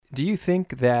Do you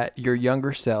think that your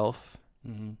younger self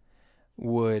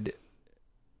would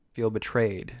feel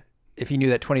betrayed if he knew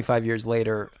that 25 years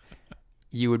later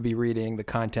you would be reading the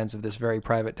contents of this very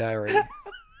private diary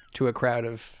to a crowd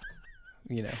of,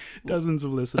 dozens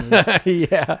of listeners?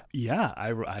 Yeah.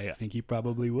 I think he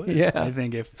probably would. Yeah. I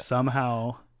think if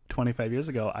somehow 25 years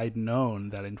ago I'd known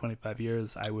that in 25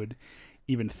 years I would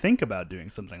even think about doing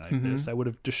something like this, I would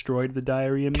have destroyed the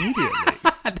diary immediately.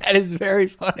 That is very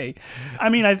funny. I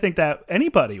mean, I think that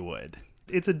anybody would.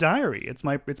 It's a diary. It's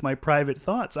my private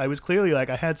thoughts. I was clearly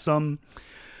I had some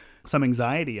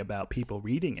anxiety about people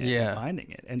reading it and finding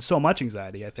it, and so much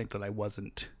anxiety, I think, that I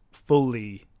wasn't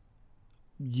fully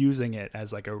using it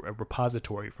as like a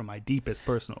repository for my deepest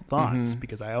personal thoughts,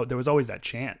 because there was always that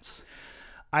chance.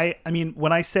 I mean,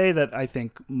 when I say that I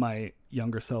think my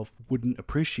younger self wouldn't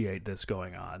appreciate this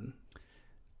going on,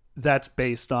 that's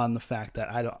based on the fact that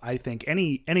I think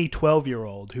any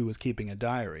 12-year-old who was keeping a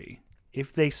diary,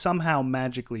 if they somehow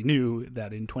magically knew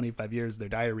that in 25 years their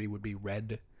diary would be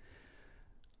read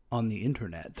on the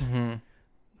internet,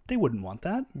 they wouldn't want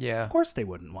that. Yeah. Of course they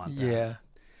wouldn't want that. Yeah.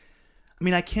 I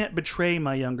mean, I can't betray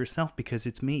my younger self because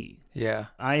it's me. Yeah.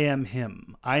 I am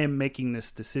him. I am making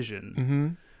this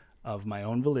decision of my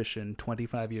own volition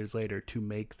 25 years later to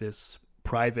make this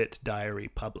private diary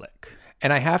public.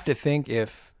 And I have to think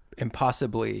if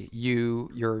impossibly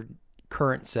your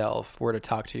current self were to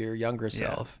talk to your younger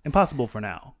self. Impossible for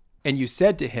now. And you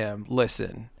said to him,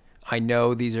 listen, I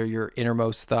know these are your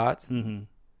innermost thoughts.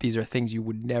 These are things you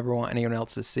would never want anyone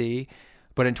else to see.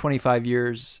 But in 25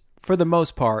 years, for the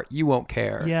most part, you won't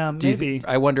care. Yeah, maybe.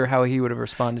 I wonder how he would have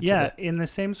responded to that. Yeah, in the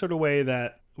same sort of way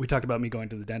that we talked about me going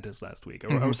to the dentist last week,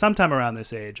 or sometime around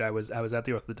this age, I was at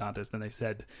the orthodontist, and they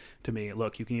said to me,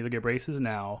 look, you can either get braces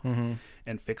now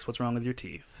and fix what's wrong with your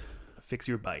teeth, fix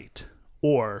your bite,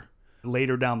 or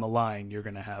later down the line, you're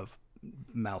going to have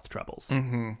mouth troubles.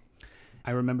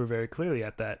 I remember very clearly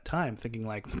at that time thinking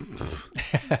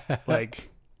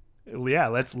yeah,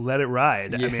 let's let it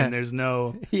ride. Yeah. I mean, there's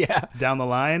no down the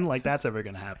line like that's ever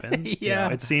going to happen.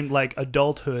 It seemed like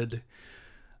adulthood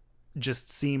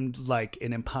just seemed like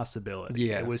an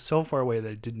impossibility. It was so far away that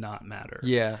it did not matter.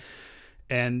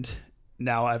 And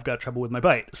now I've got trouble with my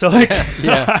bite. So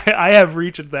I have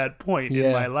reached that point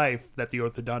in my life that the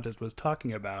orthodontist was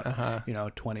talking about,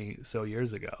 20 so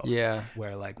years ago.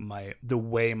 Where like the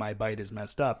way my bite is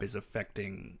messed up is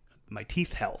affecting my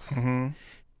teeth health.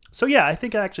 So yeah, I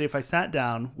think actually if I sat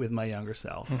down with my younger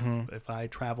self, if I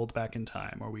traveled back in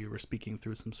time, or we were speaking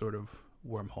through some sort of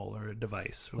wormhole or a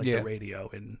device, like the radio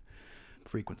in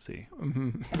frequency,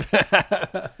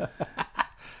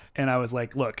 and I was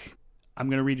like, look, I'm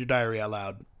going to read your diary out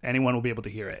loud. Anyone will be able to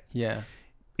hear it.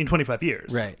 In 25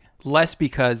 years. Right. Less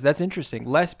because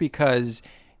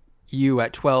you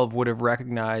at 12 would have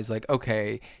recognized like,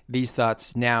 okay, these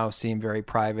thoughts now seem very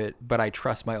private, but I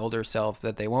trust my older self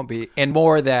that they won't be. And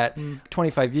more that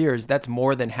 25 years, that's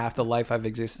more than half the life I've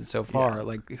existed so far.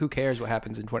 Like, who cares what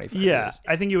happens in 25 years?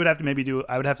 I think you would have to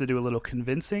I would have to do a little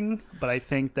convincing, but I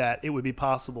think that it would be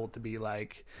possible to be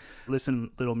like, listen,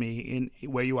 little me, in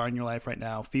where you are in your life right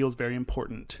now feels very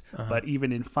important, but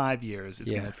even in 5 years,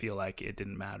 it's going to feel like it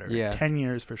didn't matter. 10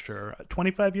 years for sure.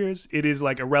 25 years, it is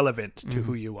like irrelevant to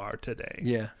who you are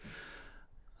today.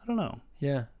 I don't know.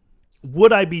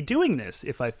 Would I be doing this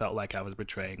if I felt like I was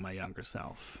betraying my younger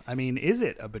self? I mean, is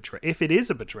it a betrayal? If it is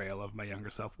a betrayal of my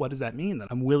younger self, what does that mean? That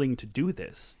I'm willing to do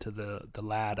this to the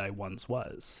lad I once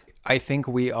was? I think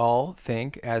we all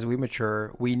think as we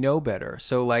mature, we know better.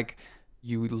 So like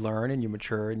you learn and you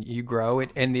mature and you grow,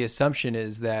 and the assumption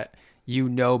is that you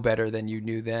know better than you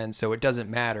knew then. So it doesn't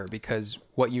matter because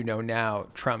what you know now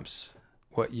trumps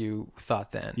what you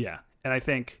thought then. Yeah. And I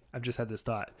think I've just had this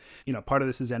thought, part of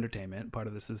this is entertainment. Part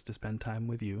of this is to spend time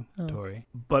with you, Torrey.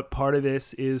 But part of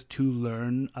this is to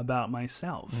learn about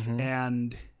myself.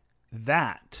 And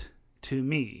that, to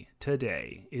me,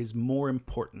 today, is more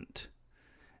important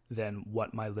than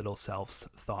what my little self's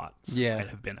thoughts might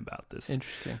have been about this.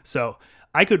 Interesting. So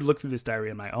I could look through this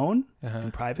diary on my own, in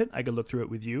private. I could look through it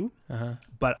with you.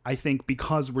 But I think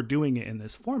because we're doing it in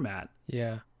this format,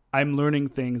 I'm learning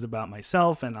things about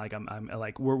myself, and like I'm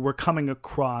like we're coming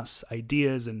across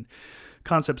ideas and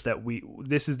concepts that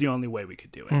this is the only way we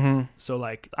could do it. So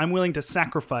like I'm willing to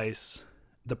sacrifice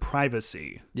the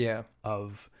privacy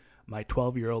of my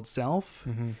 12-year-old self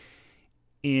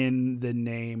in the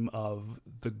name of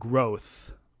the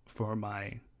growth for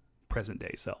my present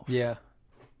day self. Yeah.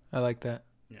 I like that.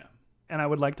 Yeah. And I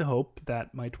would like to hope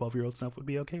that my 12-year-old self would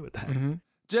be okay with that.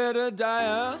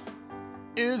 Jedediah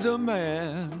is a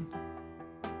man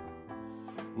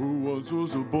who once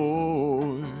was a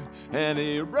boy, and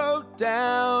he wrote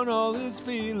down all his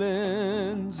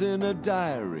feelings in a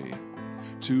diary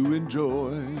to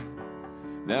enjoy.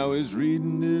 Now he's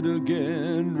reading it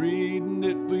again, reading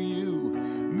it for you.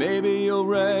 Maybe you'll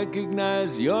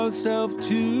recognize yourself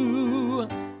too.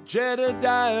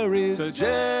 Jedediah, the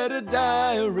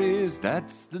Jedediah,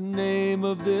 that's the name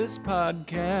of this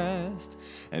podcast.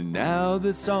 And now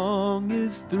the song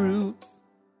is through.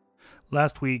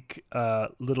 Last week,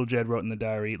 Little Jed wrote in the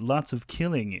diary, lots of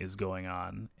killing is going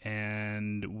on,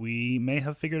 and we may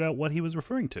have figured out what he was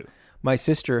referring to. My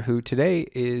sister, who today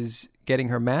is getting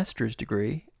her master's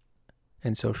degree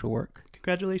in social work.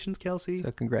 Congratulations, Kelsey.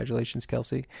 So congratulations,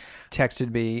 Kelsey.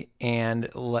 Texted me and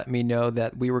let me know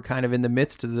that we were kind of in the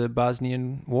midst of the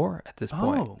Bosnian War at this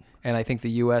point. Oh. And I think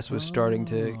the U.S. was starting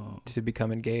to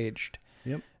become engaged.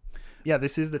 Yep. Yeah,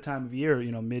 this is the time of year,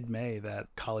 mid-May,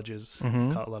 that colleges,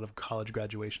 a lot of college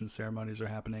graduation ceremonies are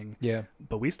happening. Yeah.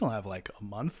 But we still have like a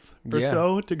month or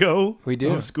so to go. We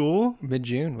do. Of school.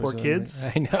 Mid-June. Poor kids.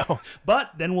 I know.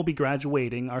 But then we'll be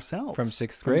graduating ourselves. From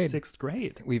sixth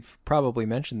grade. We've probably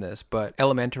mentioned this, but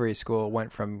elementary school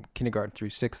went from kindergarten through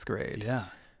sixth grade. Yeah.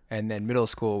 And then middle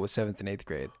school was 7th and 8th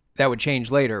grade. That would change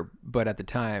later, but at the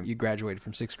time, you graduated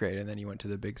from 6th grade and then you went to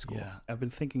the big school. Yeah, I've been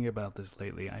thinking about this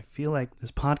lately. I feel like this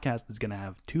podcast is going to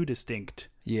have two distinct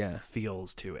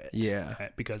feels to it. Yeah. Okay?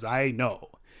 Because I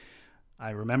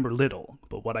remember little,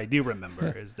 but what I do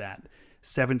remember is that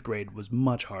 7th grade was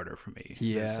much harder for me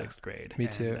than 6th grade. Me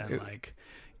too. And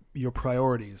your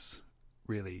priorities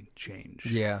really change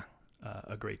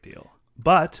a great deal.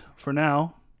 But for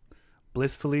now,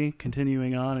 blissfully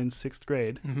continuing on in 6th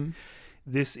grade,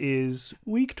 this is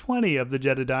week 20 of the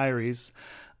Jedediah.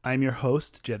 I'm your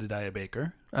host, Jedediah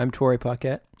Baker. I'm Torrey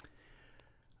Paquette.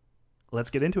 Let's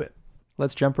get into it.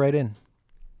 Let's jump right in.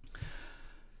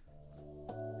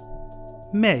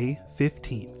 May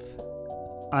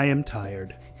 15th. I am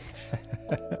tired.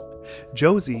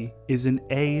 Josie is an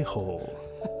a-hole.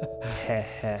 Heh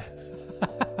heh.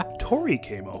 Torrey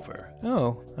came over.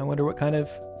 Oh, I wonder what kind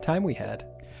of time we had.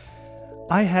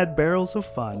 I had barrels of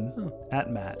fun at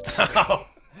Matt's.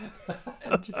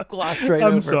 Just glossed right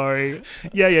over. I'm sorry.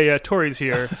 Yeah. Torrey's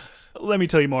here. Let me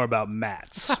tell you more about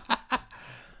Matt's.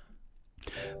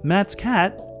 Matt's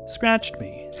cat scratched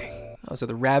me. Oh, so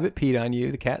the rabbit peed on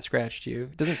you, the cat scratched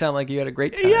you. Doesn't sound like you had a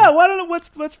great time. Yeah, I don't know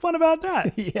what's fun about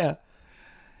that. Yeah.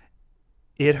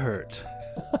 It hurt.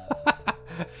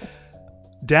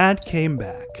 Dad came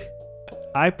back.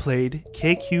 I played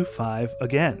KQ5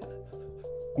 again.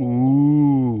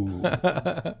 Ooh.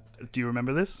 Do you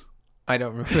remember this? I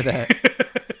don't remember that.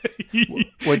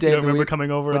 What day? You don't remember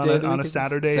coming over on a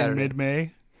Saturday in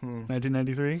mid-May,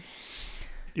 1993? Do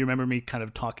you remember me kind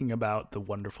of talking about the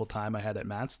wonderful time I had at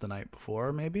Matt's the night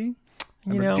before, maybe?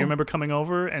 Do you remember coming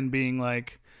over and being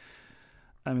like,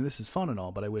 I mean, this is fun and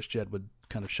all, but I wish Jed would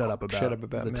kind of shut up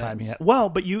about the time he had. Well,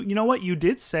 but you know what? You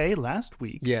did say last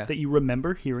week that you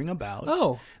remember hearing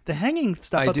about the hanging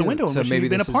stuff out the window, and maybe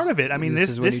you've been a part of it. I mean,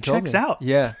 this checks out.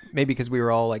 Yeah, maybe because we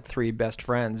were all like three best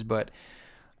friends, but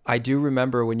I do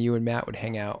remember when you and Matt would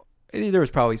hang out. There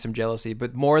was probably some jealousy,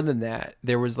 but more than that,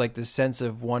 there was like this sense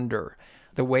of wonder.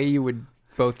 The way you would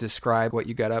both describe what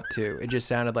you got up to, it just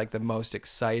sounded like the most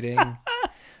exciting.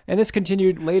 And this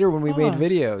continued later when we made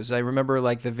videos. I remember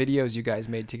like the videos you guys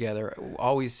made together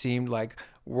always seemed like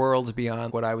worlds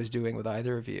beyond what I was doing with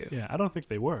either of you. Yeah, I don't think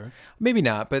they were. Maybe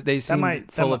not, but they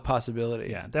seemed full of possibility.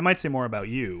 Yeah, that might say more about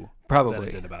you probably than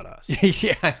it did about us.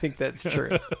 Yeah, I think that's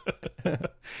true.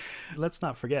 Let's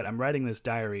not forget, I'm writing this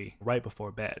diary right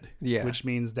before bed. Yeah. Which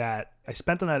means that I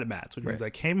spent the night at Matt's, which means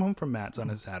I came home from Matt's on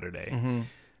a Saturday,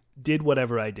 did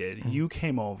whatever I did. You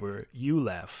came over, you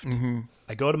left.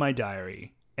 I go to my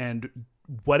diary, and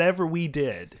whatever we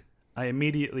did, I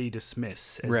immediately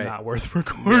dismiss as not worth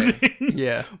recording. Right.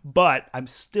 Yeah. But I'm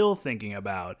still thinking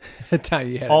about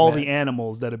all the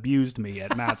animals that abused me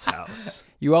at Matt's house.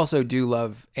 You also do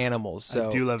love animals. So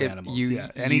I do love animals,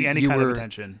 Any kind of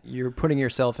attention. You're putting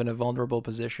yourself in a vulnerable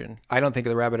position. I don't think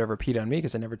the rabbit ever peed on me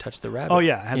because I never touched the rabbit. Oh,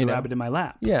 yeah. I had the rabbit in my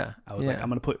lap. Yeah. I was like, I'm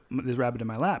going to put this rabbit in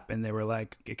my lap. And they were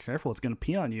like, get careful. It's going to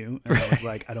pee on you. And I was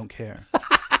like, I don't care.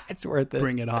 It's worth it.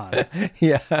 Bring it on.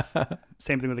 Yeah.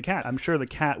 Same thing with the cat. I'm sure the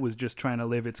cat was just trying to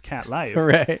live its cat life.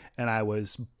 Right. And I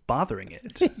was bothering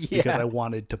it because I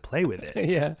wanted to play with it.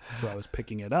 Yeah. So I was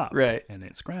picking it up. Right. And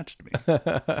it scratched me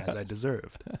as I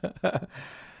deserved.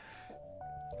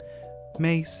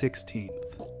 May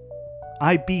 16th.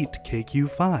 I beat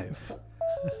KQ5.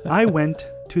 I went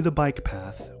to the bike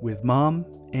path with Mom,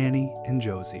 Annie, and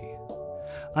Josie.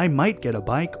 I might get a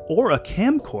bike or a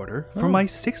camcorder for my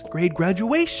 6th grade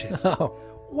graduation. Oh.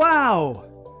 Wow!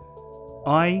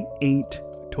 I ain't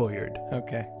tired.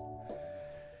 Okay.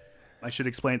 I should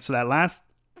explain. So that last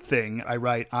thing, I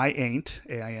write I ain't,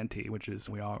 A-I-N-T, which is,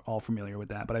 we are all familiar with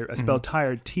that, but I spell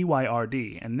tired,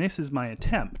 T-Y-R-D. And this is my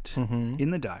attempt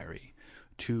in the diary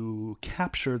to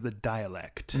capture the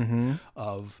dialect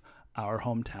of our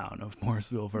hometown of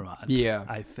Morrisville, Vermont. Yeah.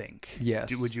 I think.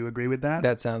 Yes. Would you agree with that?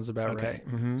 That sounds about right.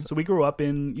 So we grew up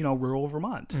in, rural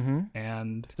Vermont.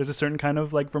 And there's a certain kind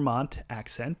of like Vermont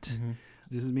accent.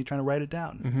 This is me trying to write it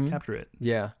down, capture it.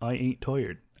 Yeah. I ain't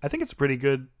tired. I think it's pretty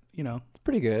good, It's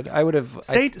pretty good. I would have...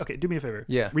 Okay, do me a favor.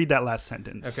 Yeah. Read that last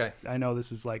sentence. Okay. I know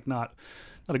this is like not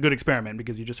a good experiment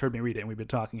because you just heard me read it and we've been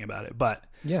talking about it, but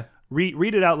yeah,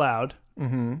 read it out loud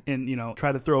and,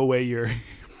 try to throw away your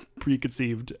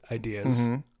preconceived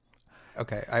ideas.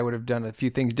 Okay, I would have done a few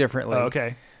things differently. Oh,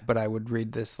 okay. But I would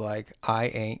read this like, I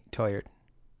ain't tired.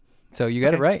 So you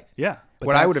got it right. Yeah.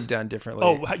 What I would have done differently.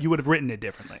 Oh, you would have written it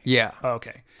differently. Yeah. Oh,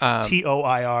 okay.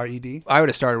 T-O-I-R-E-D? I would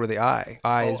have started with the I.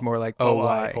 I is more like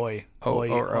O-Y. Oi. Or Oi.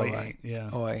 O-I.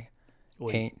 Yeah. Oi.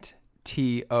 Ain't.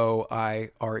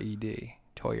 T-O-I-R-E-D.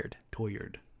 Tired.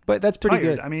 Tired. But that's pretty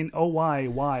Tired. good. I mean, O-Y,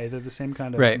 Y. They're the same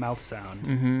kind of mouth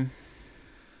sound.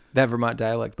 That Vermont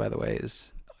dialect, by the way,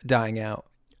 is dying out.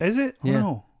 Is it? Yeah. Oh,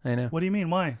 no. I know. What do you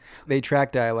mean? Why? They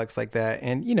track dialects like that.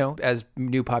 And, as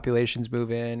new populations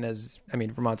move in,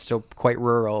 Vermont's still quite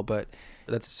rural, but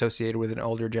that's associated with an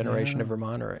older generation of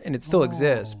Vermonter. And it still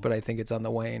exists, but I think it's on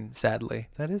the wane, sadly.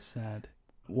 That is sad.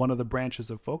 One of the branches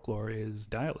of folklore is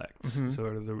dialects,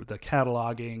 sort of the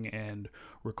cataloging and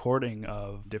recording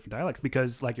of different dialects,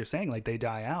 because like you're saying, like they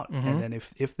die out. And then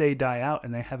if they die out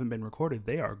and they haven't been recorded,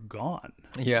 they are gone.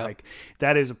 Yeah. Like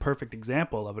that is a perfect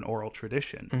example of an oral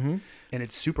tradition. And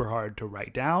it's super hard to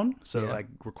write down. So like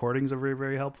recordings are very,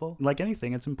 very helpful. Like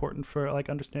anything, it's important for like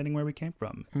understanding where we came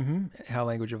from. How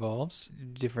language evolves,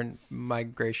 different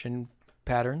migration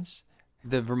patterns.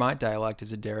 The Vermont dialect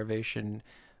is a derivation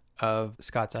of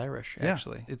Scots-Irish,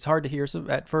 actually. It's hard to hear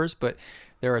at first, but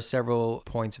there are several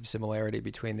points of similarity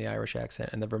between the Irish accent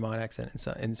and the Vermont accent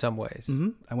in some ways.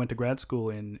 I went to grad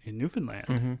school in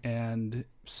Newfoundland, and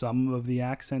some of the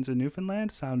accents in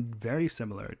Newfoundland sound very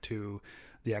similar to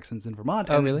the accents in Vermont.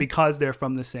 Oh, really? Because they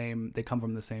come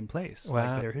from the same place. Wow.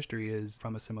 Like their history is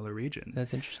from a similar region.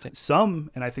 That's interesting. Some,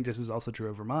 and I think this is also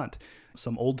true of Vermont,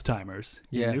 some old timers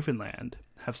in Newfoundland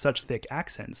have such thick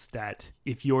accents that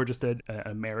if you're just an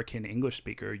American English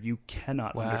speaker, you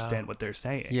cannot understand what they're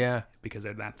saying. Yeah. Because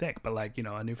they're that thick. But like,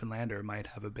 a Newfoundlander might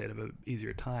have a bit of an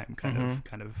easier time kind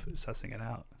of sussing it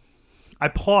out. I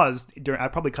paused I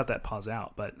probably cut that pause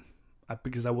out, but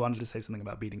because I wanted to say something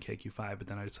about beating KQ5, but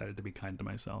then I decided to be kind to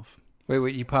myself.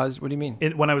 Wait, you paused? What do you mean?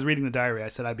 When I was reading the diary, I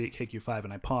said I beat KQ5,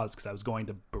 and I paused because I was going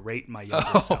to berate my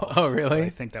younger self. Oh, really? But I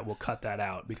think that we'll cut that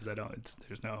out because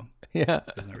there's no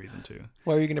reason to.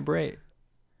 Why are you going to berate?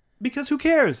 Because who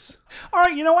cares? All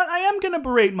right, you know what? I am going to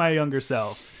berate my younger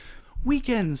self.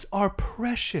 Weekends are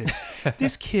precious.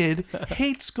 This kid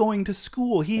hates going to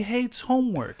school. He hates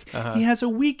homework. He has a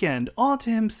weekend all to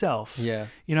himself. Yeah.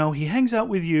 He hangs out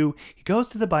with you. He goes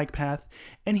to the bike path,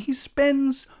 and he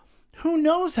spends who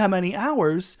knows how many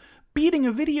hours beating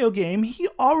a video game he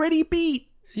already beat.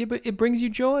 Yeah, but it brings you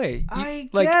joy. I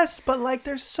guess, but like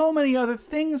there's so many other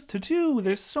things to do.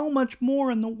 There's so much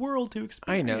more in the world to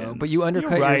experience. I know, but you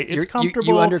undercut it's comfortable.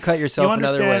 You undercut yourself in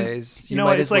other ways.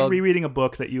 It's like rereading a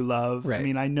book that you love. Right. I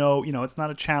mean, I know, it's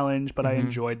not a challenge, but I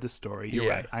enjoyed the story. You're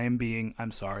right.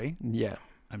 I'm sorry. Yeah.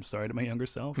 I'm sorry to my younger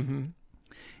self.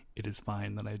 It is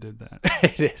fine that I did that.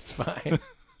 It is fine.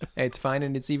 It's fine,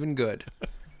 and it's even good.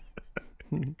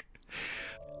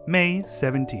 May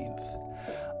 17th.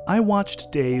 I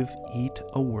watched Dave eat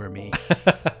a wormy.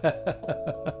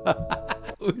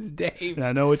 Who's Dave?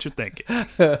 I know what you're thinking.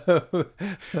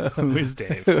 Who is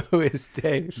Dave? Who is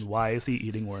Dave? Why is he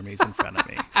eating wormies in front of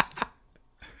me?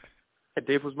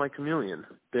 Dave was my chameleon.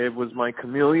 Dave was my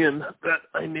chameleon that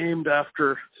I named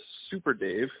after Super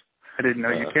Dave. I didn't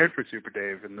know you cared for Super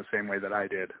Dave in the same way that I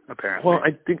did, apparently. Well,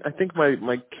 I think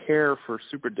my care for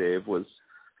Super Dave was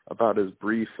about as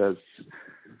brief as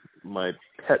my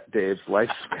pet Dave's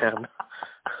lifespan.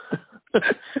 I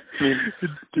mean,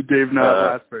 did Dave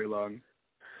not last very long?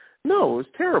 No, it was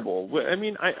terrible. I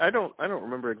mean, I don't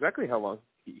remember exactly how long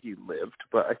he lived,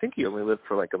 but I think he only lived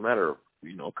for like a matter of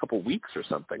a couple weeks or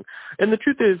something. And the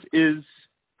truth is,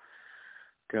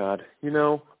 God,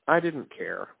 I didn't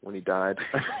care when he died.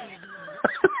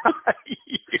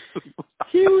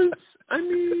 He was. I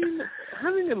mean,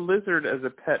 having a lizard as a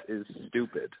pet is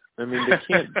stupid. I mean,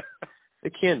 they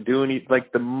can't do any.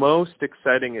 Like the most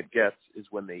exciting it gets is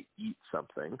when they eat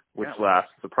something, which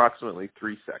lasts approximately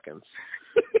 3 seconds.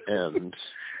 And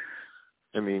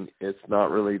I mean, it's not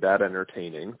really that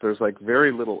entertaining. There's like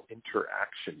very little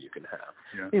interaction you can have.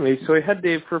 Yeah. Anyway, so I had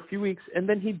Dave for a few weeks, and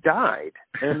then he died.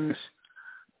 And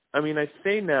I mean, I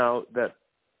say now that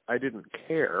I didn't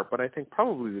care, but I think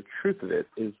probably the truth of it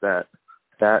is that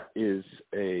that is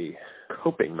a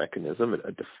coping mechanism,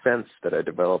 a defense that I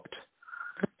developed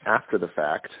after the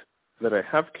fact that I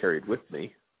have carried with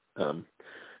me,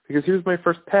 because he was my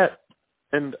first pet,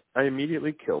 and I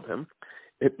immediately killed him.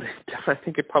 I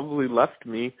think it probably left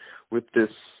me with this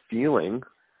feeling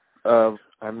of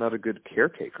I'm not a good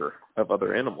caretaker of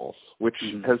other animals, which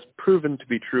has proven to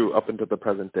be true up until the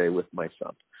present day with my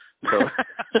son. So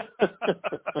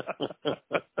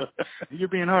You're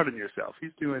being hard on yourself.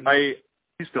 He's still around.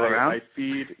 I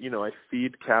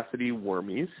feed Cassidy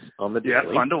wormies on the daily.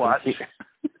 Yeah, fun to watch.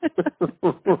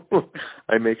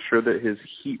 I make sure that his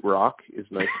heat rock is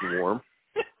nice and warm,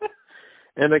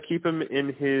 and I keep him in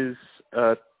his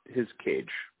cage,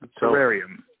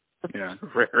 terrarium. Yeah,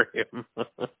 terrarium.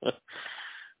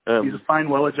 He's a fine,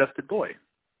 well-adjusted boy.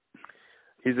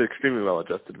 He's extremely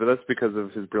well-adjusted, but that's because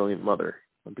of his brilliant mother,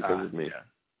 not because of me. Yeah.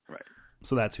 Right.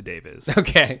 So that's who Dave is.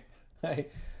 Okay.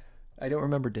 I don't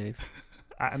remember Dave.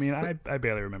 I mean, I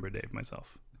barely remember Dave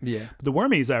myself. Yeah. The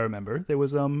wormies I remember. There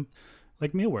was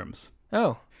like mealworms.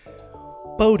 Oh.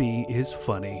 Bodie is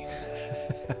funny.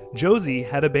 Josie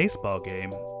had a baseball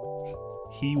game.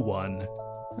 He won.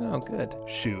 Oh, good.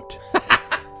 Shoot.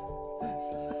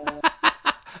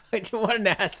 What an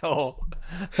asshole.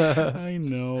 I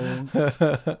know.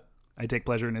 I take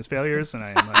pleasure in his failures, and I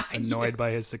am annoyed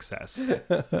by his success.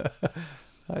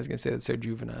 I was going to say that's so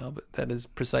juvenile, but that is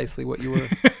precisely what you were.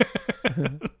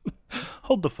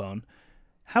 Hold the phone.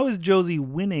 How is Josie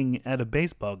winning at a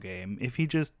baseball game if he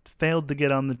just failed to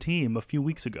get on the team a few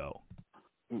weeks ago?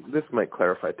 This might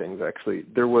clarify things, actually.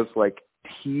 There was, like,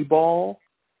 T-ball,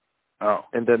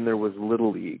 and then there was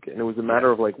Little League. And it was a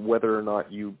matter of, like, whether or not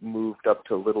you moved up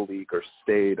to Little League or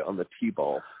stayed on the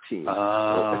T-ball team.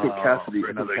 I think Cassidy's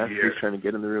trying to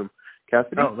get in the room.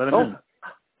 Cassidy? Oh, let him in.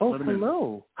 Oh, let him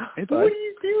hello. Hey, what are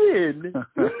you doing?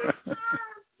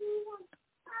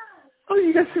 Oh,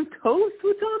 you got some toast?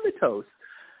 What's on the toast?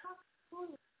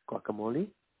 Guacamole?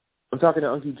 I'm talking to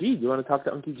Unky G. You want to talk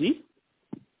to Unky G?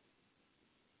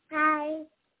 Hi.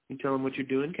 You tell him what you're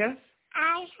doing, Cass?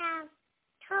 I have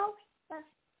toast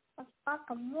with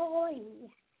guacamole.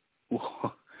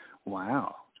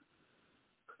 Wow.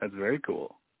 That's very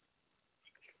cool.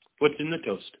 What's in the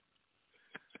toast?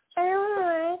 I don't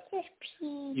want this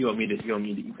piece. You want me to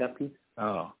eat that piece?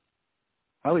 Oh.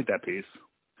 I'll eat that piece.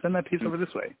 Send that piece over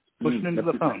this way. Push it into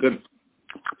the phone. Good.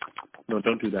 No,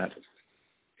 don't do that.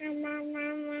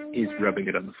 He's rubbing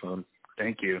it on the phone.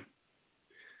 Thank you.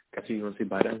 Cassidy, you want to say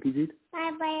bye to Unky G?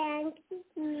 Bye-bye,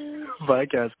 Auntie. Bye,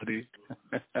 Cassidy.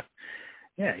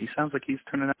 Yeah, he sounds like he's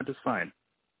turning out just fine.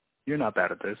 You're not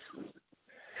bad at this.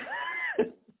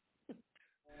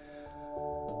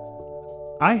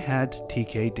 I had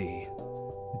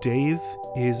TKD. Dave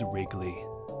is Wrigley.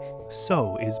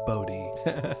 So is Bodie.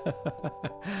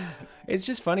 It's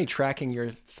just funny tracking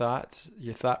your thought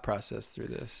process through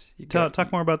this.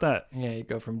 Talk more about that. Yeah, you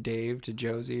go from Dave to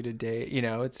Josie to Dave. You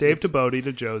know, it's Dave to Bodie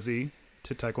to Josie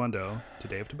to Taekwondo to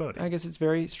Dave to Bodie. I guess it's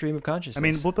very stream of consciousness. I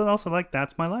mean, but also like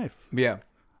that's my life. Yeah,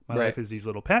 my life is these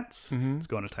little pets. Mm-hmm. It's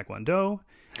going to Taekwondo.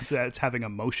 It's having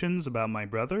emotions about my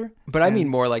brother. But I mean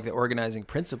more like the organizing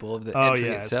principle of the entry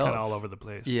itself. It's kind of all over the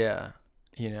place. Yeah,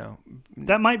 you know,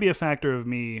 that might be a factor of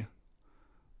me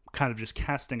kind of just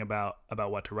casting about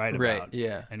what to write about. Right,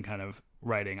 yeah. And kind of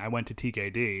writing. I went to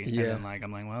TKD yeah. and then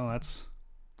I'm like, well, that's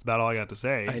about all I got to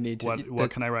say. I need to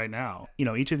what can I write now? You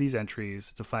know, each of these entries,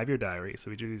 it's a 5-year diary,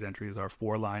 so each of these entries are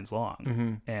 4 lines long.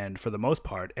 Mm-hmm. And for the most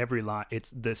part, every line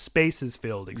the space is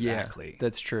filled exactly. Yeah,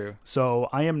 that's true. So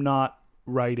I am not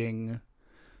writing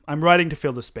I'm writing to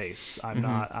fill the space. I'm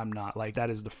not like that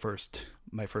is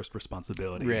my first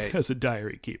responsibility as a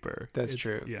diary keeper. That's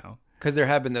true. You know. Because there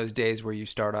have been those days where you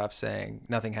start off saying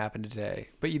nothing happened today,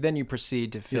 but then you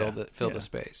proceed to fill the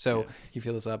space. So you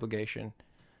feel this obligation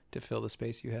to fill the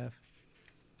space you have.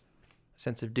 A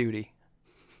sense of duty.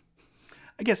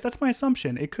 I guess that's my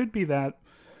assumption. It could be that.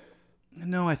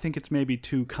 No, I think it's maybe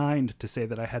too kind to say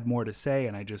that I had more to say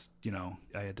and I just,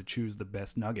 I had to choose the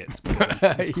best nuggets. But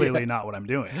it's clearly not what I'm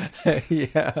doing.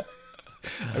 Yeah.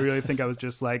 I really think I was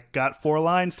just like, got 4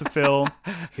 lines to fill.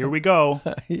 Here we go.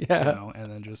 Yeah.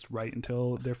 And then just write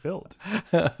until they're filled.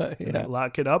 Yeah.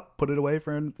 Lock it up, put it away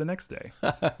for the next day.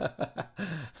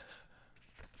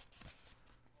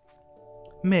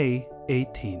 May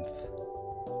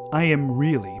 18th. I am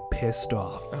really pissed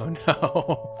off. Oh,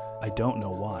 no. I don't know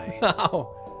why.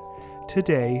 No.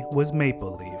 Today was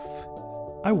Maple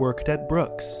Leaf. I worked at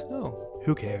Brooks. Oh.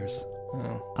 Who cares?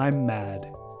 Oh. I'm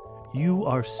mad. You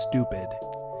are stupid.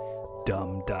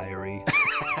 Dumb diary.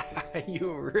 You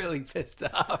were really pissed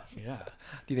off. Yeah.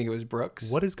 Do you think it was Brooks?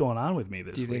 What is going on with me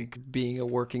this Do you week? think being a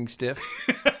working stiff?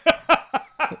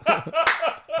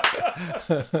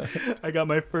 I got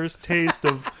my first taste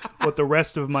of what the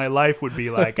rest of my life would be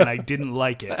like, and I didn't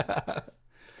like it.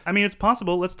 I mean, it's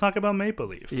possible. Let's talk about Maple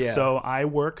Leaf. Yeah. So I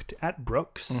worked at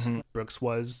Brooks. Brooks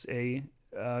was a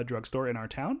drugstore in our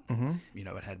town. You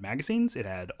know, it had magazines. It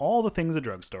had all the things a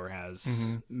drugstore has.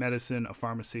 Medicine, a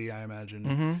pharmacy, I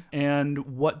imagine.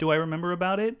 And what do I remember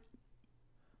about it?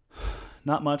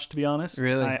 Not much, to be honest.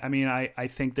 Really? I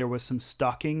think there was some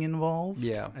stocking involved.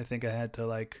 Yeah. I think I had to,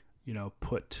 like, you know,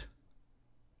 put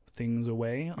things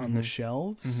away on the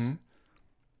shelves.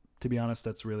 To be honest,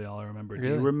 that's really all I remember. Really?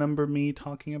 Do you remember me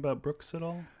talking about Brooks at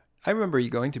all? I remember you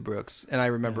going to Brooks, and I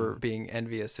remember being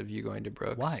envious of you going to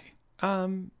Brooks. Why?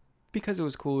 Because it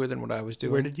was cooler than what I was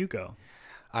doing. Where did you go?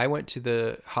 I went to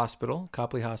the hospital,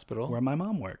 Copley Hospital. Where my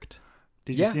mom worked.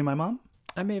 Did you see my mom?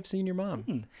 I may have seen your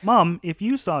mom. Mom, if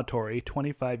you saw Torrey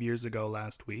 25 years ago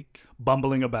last week,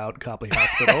 bumbling about Copley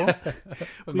Hospital,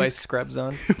 With my scrubs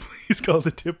on. please call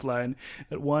the tip line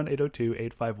at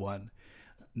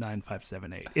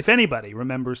 1-802-851-9578. If anybody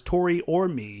remembers Torrey or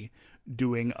me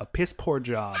doing a piss poor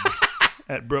job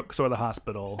at Brooks or the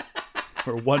hospital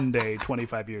for one day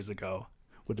 25 years ago,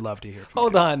 would love to hear from you.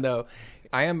 Hold on, though.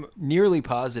 I am nearly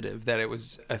positive that it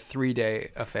was a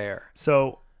 3-day affair.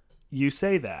 So you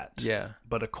say that. Yeah.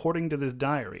 But according to this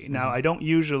diary, now I don't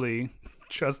usually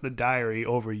trust the diary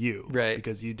over you. Right.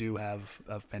 Because you do have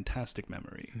a fantastic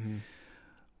memory.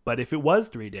 But if it was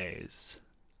 3 days,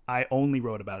 I only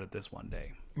wrote about it this one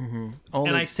day. And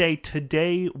I say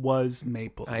today was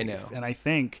Maple Leaf. I know. And I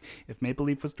think if Maple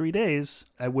Leaf was 3 days,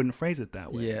 I wouldn't phrase it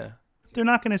that way. Yeah. They're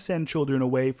not going to send children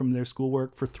away from their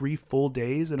schoolwork for 3 full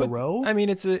days in a row. I mean,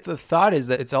 the thought is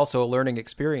that it's also a learning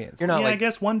experience. You're not I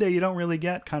guess one day you don't really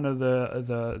get kind of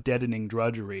the deadening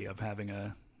drudgery of having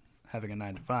a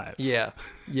 9 to 5. Yeah.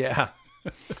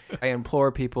 I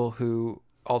implore people who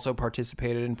also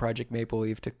participated in Project Maple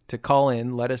Leaf to call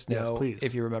in, let us know Yes, please.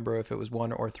 if you remember if it was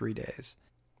 1 or 3 days.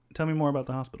 Tell me more about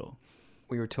the hospital.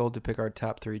 We were told to pick our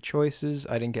top 3 choices.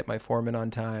 I didn't get my foreman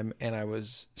on time, and I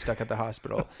was stuck at the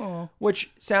hospital,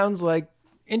 which sounds like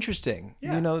interesting.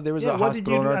 Yeah. You know, there was Yeah, a what hospital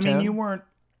did you in do? our town. I mean, you weren't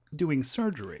doing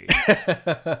surgery.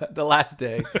 The last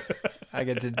day, I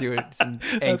get to do some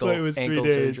That's why it was 3 ankle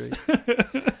days. surgery.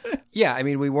 Yeah, I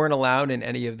mean, we weren't allowed in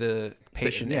any of the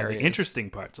patient areas. The interesting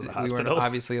parts of the We hospital. weren't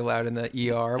obviously allowed in the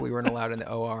ER. We weren't allowed in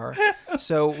the OR.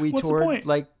 So we What's the toured point?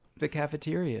 like the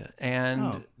cafeteria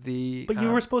and the. But you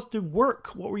were supposed to work.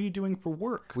 What were you doing for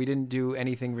work? We didn't do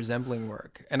anything resembling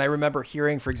work. And I remember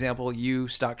hearing, for example, you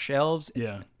stocked shelves.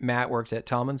 Yeah. Matt worked at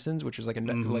Tomlinson's, which was like a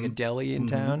deli in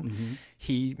town.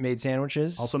 He made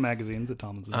sandwiches. Also magazines at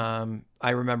Tomlinson's.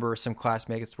 I remember some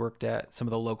classmates worked at some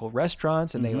of the local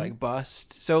restaurants and they like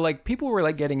bussed. So like people were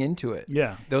like getting into it.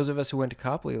 Yeah. Those of us who went to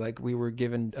Copley, like we were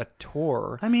given a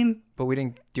tour. I mean, but we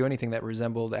didn't do anything that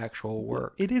resembled actual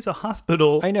work. it is a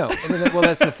hospital. I know. Well,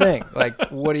 that's the thing. Like,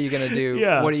 what are you going to do?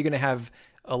 Yeah. What are you going to have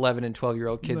 11 and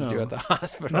 12-year-old kids do No. at the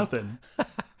hospital? Nothing.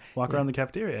 Walk around the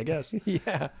cafeteria, I guess.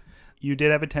 Yeah. You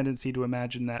did have a tendency to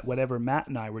imagine that whatever Matt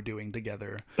and I were doing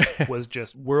together was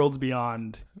just worlds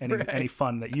beyond any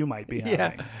fun that you might be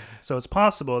having. So it's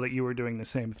possible that you were doing the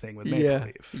same thing with Maple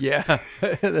Leaf. Yeah,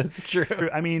 that's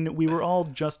true. I mean, we were all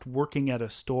just working at a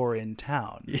store in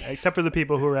town, except for the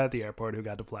people who were at the airport who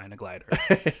got to fly in a glider.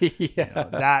 You know,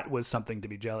 that was something to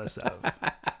be jealous of.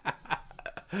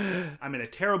 I'm in a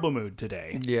terrible mood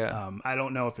today. Yeah. I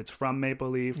don't know if it's from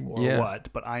Maple Leaf or what,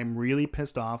 but I'm really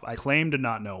pissed off. I claim to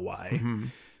not know why.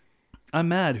 I'm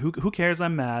mad. Who cares?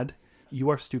 I'm mad. You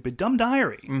are stupid. Dumb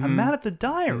diary. I'm mad at the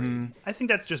diary. I think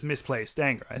that's just misplaced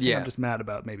anger. I think I'm just mad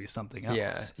about maybe something else.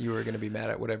 Yeah, you were going to be mad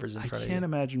at whatever's in front of you. I can't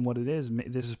imagine what it is.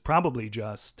 This is probably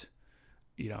just,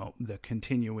 you know, the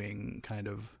continuing kind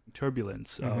of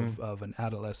turbulence of an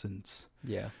adolescent's,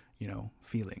 you know,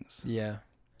 feelings. Yeah.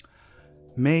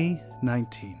 May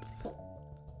 19th.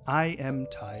 I am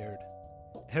tired.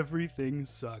 Everything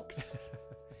sucks.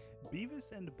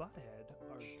 Beavis and Butthead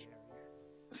are there.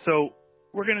 So,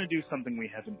 we're going to do something we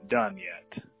haven't done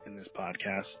yet in this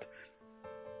podcast.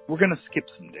 We're going to skip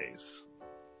some days.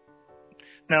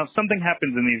 Now, something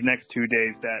happens in these next 2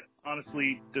 days that,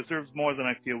 honestly, deserves more than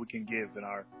I feel we can give in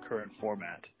our current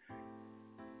format.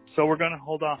 So we're going to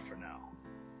hold off for now.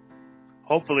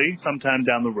 Hopefully, sometime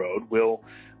down the road, we'll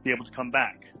be able to come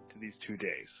back to these 2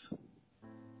 days.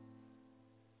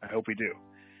 I hope we do.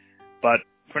 But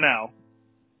for now,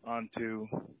 on to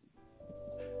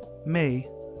May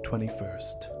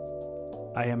 21st.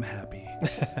 I am happy.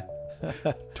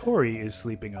 Torrey is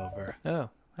sleeping over. Oh,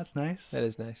 That's nice. that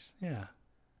is nice. Yeah.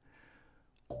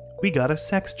 We got a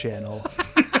sex channel.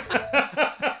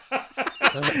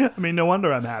 I mean, no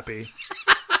wonder I'm happy.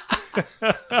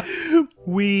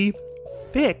 We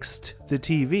fixed the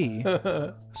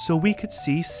TV so we could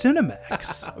see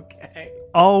Cinemax. Okay.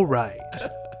 All right.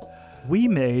 We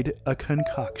made a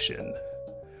concoction.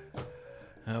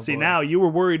 Oh, See, boy. now you were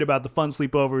worried about the fun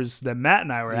sleepovers that Matt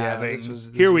and I were having.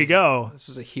 this Here we was- go. This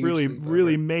was a huge Really, sleepover.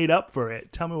 really made up for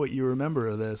it. Tell me what you remember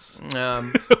of this.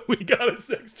 We got a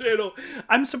sex channel.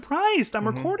 I'm surprised. I'm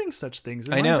recording such things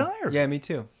in I my know. diary. Yeah, me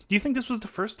too. Do you think this was the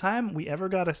first time we ever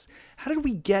got how did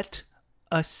we get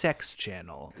a sex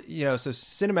channel? You know, so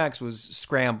Cinemax was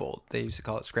scrambled. They used to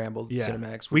call it scrambled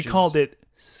Cinemax. We called it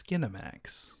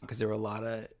Skinemax. because there were a lot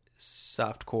of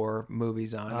softcore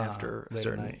movies on after a late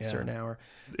at night, yeah. certain hour.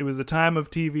 It was the time of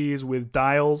TVs with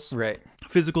dials, Right.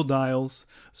 physical dials,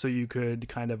 so you could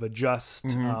kind of adjust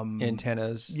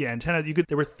Antennas. Yeah, antenna.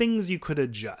 There were things you could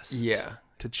adjust. Yeah.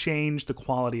 To change the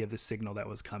quality of the signal that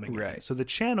was coming in. Right. So the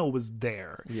channel was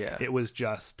there. Yeah. It was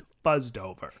just fuzzed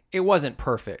over. It wasn't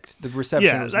perfect. The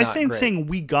reception was I not think great. saying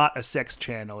we got a sex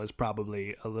channel is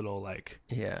probably a little like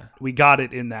Yeah. we got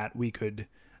it in that we could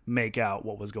make out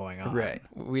what was going on. Right.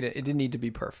 It didn't need to be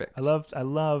perfect. I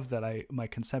love that my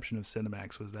concept of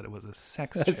Cinemax was that it was a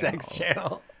sex channel. A sex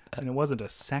channel. And it wasn't a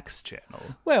sex channel.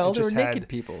 Well, It there were just naked had-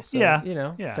 people. So, Yeah, you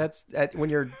know, yeah. that's when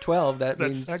you're 12, that That's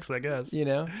means, sex, I guess. you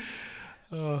know.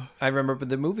 I remember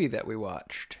the movie that we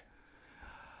watched.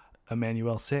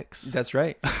 Emmanuel 6. That's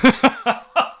right.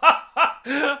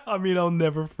 I mean, I'll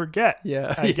never forget.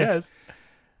 Yeah. I guess.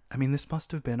 I mean, this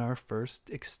must have been our first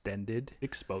extended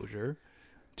exposure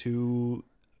to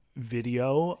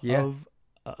video Yeah. of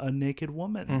a naked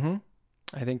woman. Mm-hmm.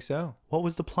 I think so. What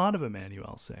was the plot of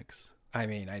Emmanuel 6? I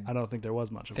mean, I I don't think there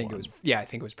was much of think one. it was. Yeah, I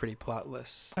think it was pretty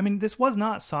plotless. I mean, this was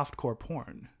not softcore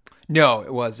porn. No,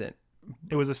 it wasn't.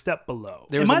 It was a step below.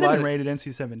 There It was a might have lot been of- rated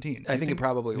NC-17. I think it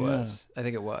probably Yeah. was. I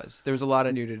think it was. There was a lot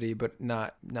of nudity, but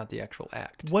not the actual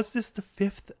act. Was this the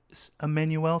fifth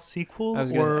Emmanuel sequel? I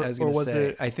was going to was say.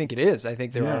 it? I think it is. I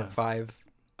think there Yeah. are 5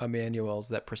 Emmanuels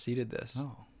that preceded this.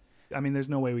 Oh. I mean, there's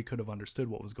no way we could have understood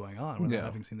what was going on without No.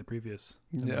 having seen the previous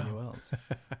No. Emmanuels.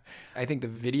 I think the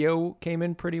video came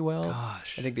in pretty well.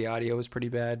 Gosh. I think the audio was pretty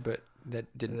bad, but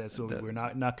that didn't. That's what we're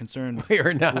not concerned We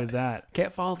are not. with that.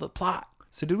 Can't follow the plot.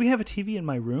 So did we have a TV in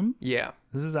my room? Yeah.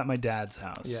 This is at my dad's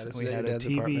house. Yeah, this we was at had your a dad's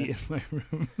TV in my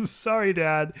room. Sorry,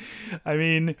 Dad. I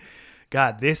mean,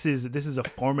 God, this is a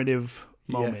formative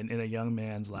moment in a young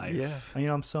man's life. Yeah. You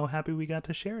know, I'm so happy we got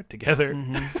to share it together.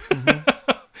 Mm-hmm.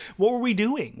 What were we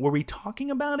doing? Were we talking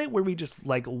about it? Were we just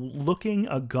like looking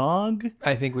agog?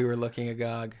 I think we were looking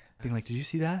agog. Being like, did you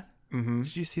see that? Mm-hmm.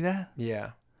 Did you see that?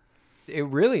 Yeah. It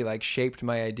really like shaped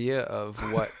my idea of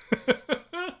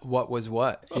what was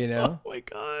what, you know? Oh my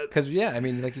God. Because, yeah, I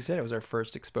mean, like you said, it was our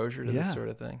first exposure to this Yeah. sort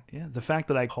of thing. Yeah, the fact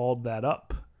that I called that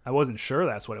up, I wasn't sure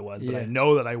that's what it was, but I Yeah.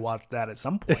 know that I watched that at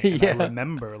some point. And Yeah. I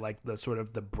remember like the sort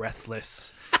of the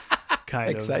breathless kind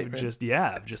Excitement.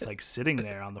 of just like sitting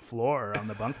there on the floor or on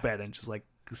the bunk bed and just like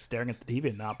staring at the TV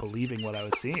and not believing what I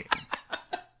was seeing.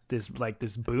 This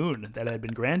boon that had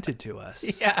been granted to us.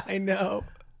 Yeah, I know.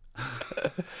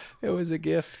 It was a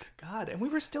gift. God, and we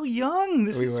were still young.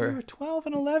 We were 12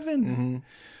 and 11. Mm-hmm.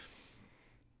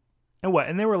 And what?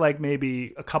 And there were like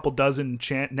maybe a couple dozen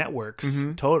networks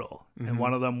total. Mm-hmm. And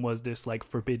one of them was this like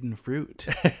forbidden fruit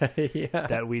Yeah.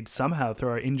 that we'd somehow, through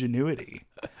our ingenuity,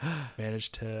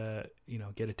 managed to,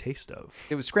 get a taste of.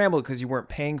 It was scrambled because you weren't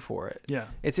paying for it. Yeah.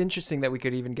 It's interesting that we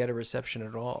could even get a reception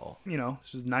at all.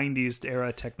 This was 90s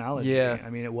era technology. Yeah. I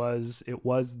mean, it was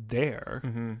there.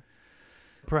 Mm-hmm.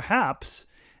 Perhaps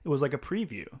it was like a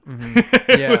preview. Mm-hmm.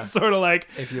 It Yeah. was sort of like,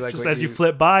 If you like just what as you you-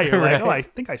 flip by, you're like, Right. oh, I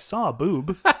think I saw a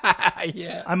boob.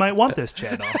 Yeah. I might want this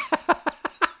channel.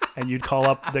 And you'd call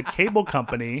up the cable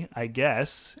company, I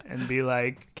guess, and be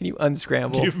like, Can you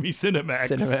unscramble give me Cinemax.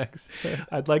 Cinemax?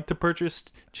 I'd like to purchase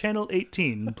channel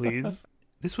 18, please.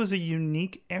 This was a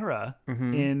unique era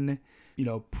in,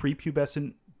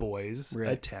 prepubescent boys' Right.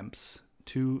 attempts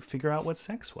to figure out what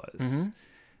sex was. Mm-hmm.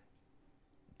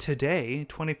 Today,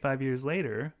 25 years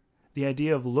later, the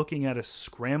idea of looking at a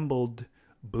scrambled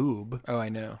boob Oh, I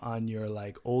know. on your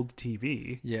like old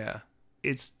TV, Yeah.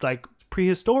 it's like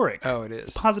prehistoric. Oh, it is.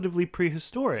 It's positively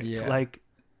prehistoric. Yeah. Like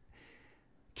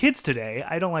kids today,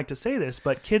 I don't like to say this,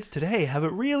 but kids today have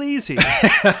it real easy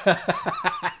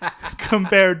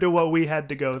compared to what we had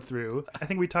to go through. I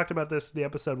think we talked about this the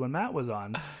episode when Matt was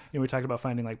on. We talked about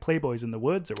finding like Playboys in the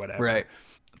woods or whatever. Right.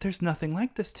 There's nothing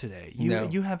like this today. No.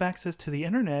 You have access to the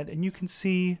internet and you can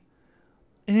see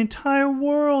an entire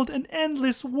world, an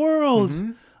endless world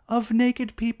of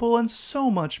naked people and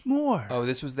so much more. Oh,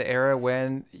 this was the era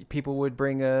when people would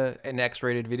bring an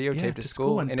X-rated videotape to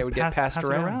school and it would get passed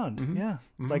around. Yeah,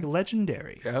 like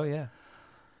legendary. Oh, yeah.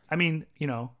 I mean,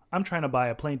 I'm trying to buy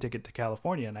a plane ticket to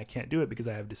California and I can't do it because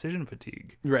I have decision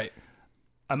fatigue. Right.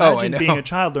 Imagine being a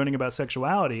child learning about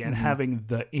sexuality and having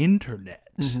the internet.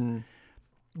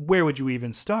 Where would you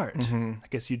even start? I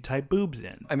guess you'd type boobs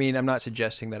in. I mean, I'm not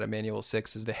suggesting that Emmanuel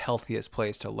 6 is the healthiest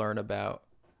place to learn about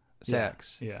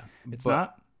sex. Yeah. It's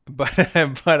not? But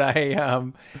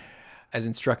I, as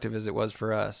instructive as it was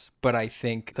for us, but I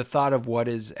think the thought of what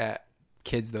is at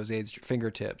kids those age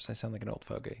fingertips, I sound like an old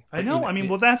fogey. I know.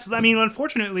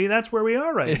 Unfortunately, that's where we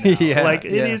are right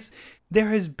now. There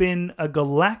has been a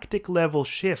galactic level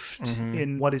shift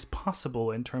in what is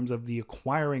possible in terms of the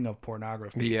acquiring of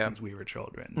pornography since we were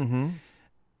children.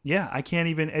 Yeah, I can't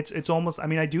even, it's almost,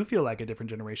 I do feel like a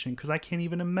different generation because I can't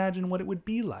even imagine what it would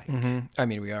be like. I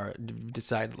mean, we are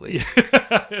decidedly.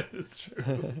 It's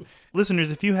true. Listeners,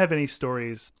 if you have any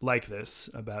stories like this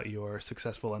about your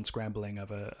successful unscrambling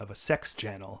of a sex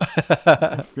channel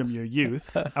from your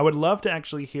youth, I would love to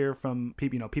actually hear from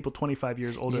people 25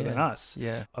 years older than us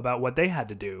about what they had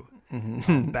to do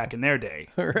back in their day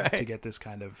to get this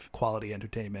kind of quality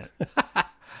entertainment.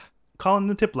 Call in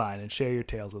the tip line and share your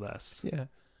tales with us. Yeah.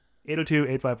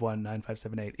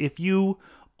 802-851-9578. If you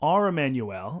are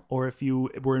Emmanuel, or if you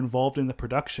were involved in the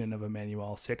production of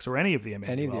Emmanuel 6 or any of the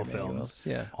Emmanuel films,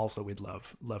 also we'd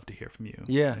love to hear from you.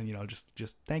 Yeah. And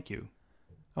just thank you.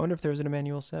 I wonder if there was an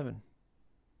Emmanuel 7.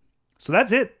 So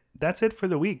that's it. That's it for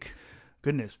the week.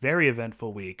 Goodness, very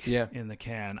eventful week in the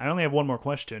can. I only have one more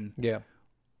question. Yeah.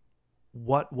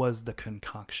 What was the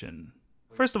concoction?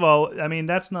 First of all,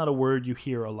 that's not a word you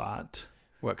hear a lot.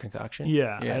 What, concoction?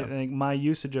 Yeah, I think my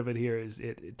usage of it here is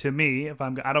to me.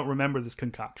 I don't remember this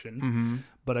concoction,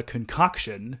 but a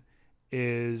concoction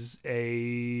is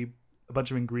a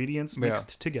bunch of ingredients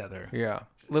mixed together. Yeah,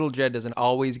 Little Jed doesn't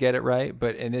always get it right,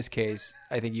 but in this case,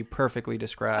 I think you perfectly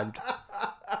described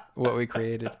what we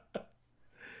created.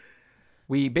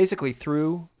 We basically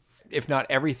threw, if not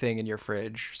everything in your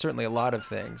fridge, certainly a lot of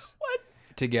things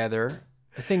together.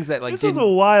 Things that this was a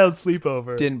wild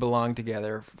sleepover. Didn't belong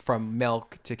together, from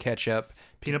milk to ketchup,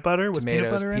 peanut butter,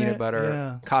 tomatoes, peanut butter,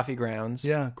 yeah. Coffee grounds.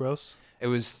 Yeah, gross. It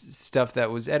was stuff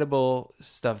that was edible,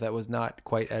 stuff that was not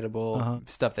quite edible,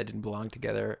 stuff that didn't belong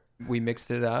together. We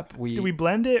mixed it up. Did we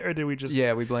blend it or did we just?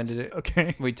 Yeah, we blended it.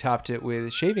 Okay. We topped it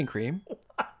with shaving cream.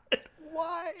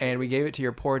 Why? And we gave it to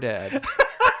your poor dad.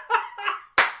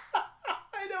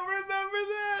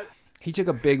 He took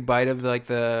a big bite of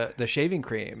the shaving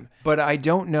cream, but I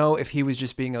don't know if he was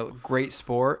just being a great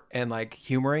sport and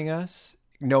humoring us,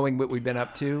 knowing what we'd been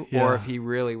up to, or if he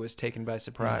really was taken by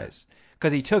surprise.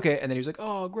 Because he took it and then he was like,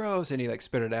 "Oh, gross," and he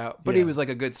spit it out. But he was a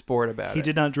good sport about it. He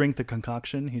did not drink the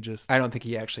concoction. He just. I don't think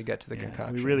he actually got to the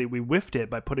concoction. We whiffed it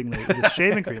by putting the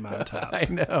shaving cream on top. I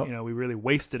know. We really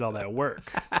wasted all that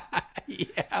work.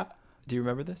 Yeah. Do you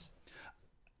remember this?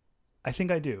 I think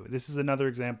I do. This is another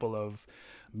example of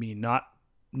me not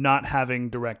having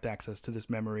direct access to this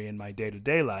memory in my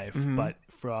day-to-day life, but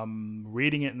from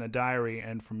reading it in the diary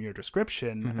and from your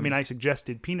description, I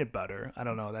suggested peanut butter. I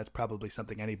don't know. That's probably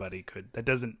something anybody could. That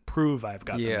doesn't prove I've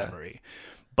got the memory.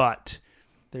 But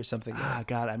there's something there.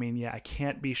 God, I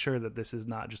can't be sure that this is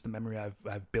not just a memory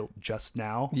I've built just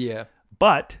now. Yeah.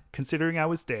 But considering I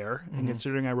was there and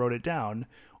considering I wrote it down,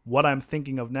 what I'm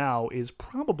thinking of now is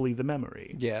probably the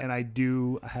memory. Yeah. And I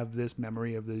do have this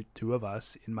memory of the two of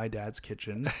us in my dad's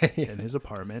kitchen in his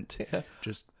apartment,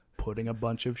 just putting a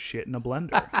bunch of shit in a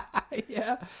blender.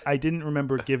 I didn't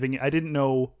remember I didn't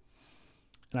know,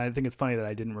 and I think it's funny that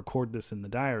I didn't record this in the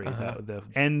diary, the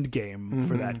end game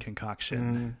for that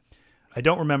concoction. I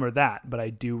don't remember that, but I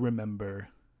think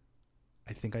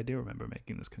I do remember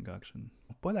making this concoction.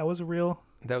 Boy, that was a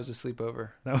sleepover.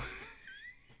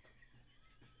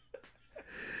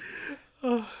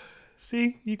 Oh,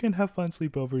 see, you can have fun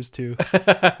sleepovers too.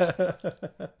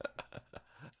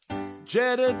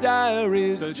 Jedediah,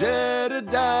 the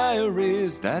Jedediah,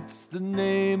 that's the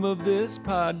name of this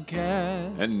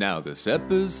podcast. And now this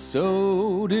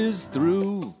episode is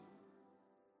through.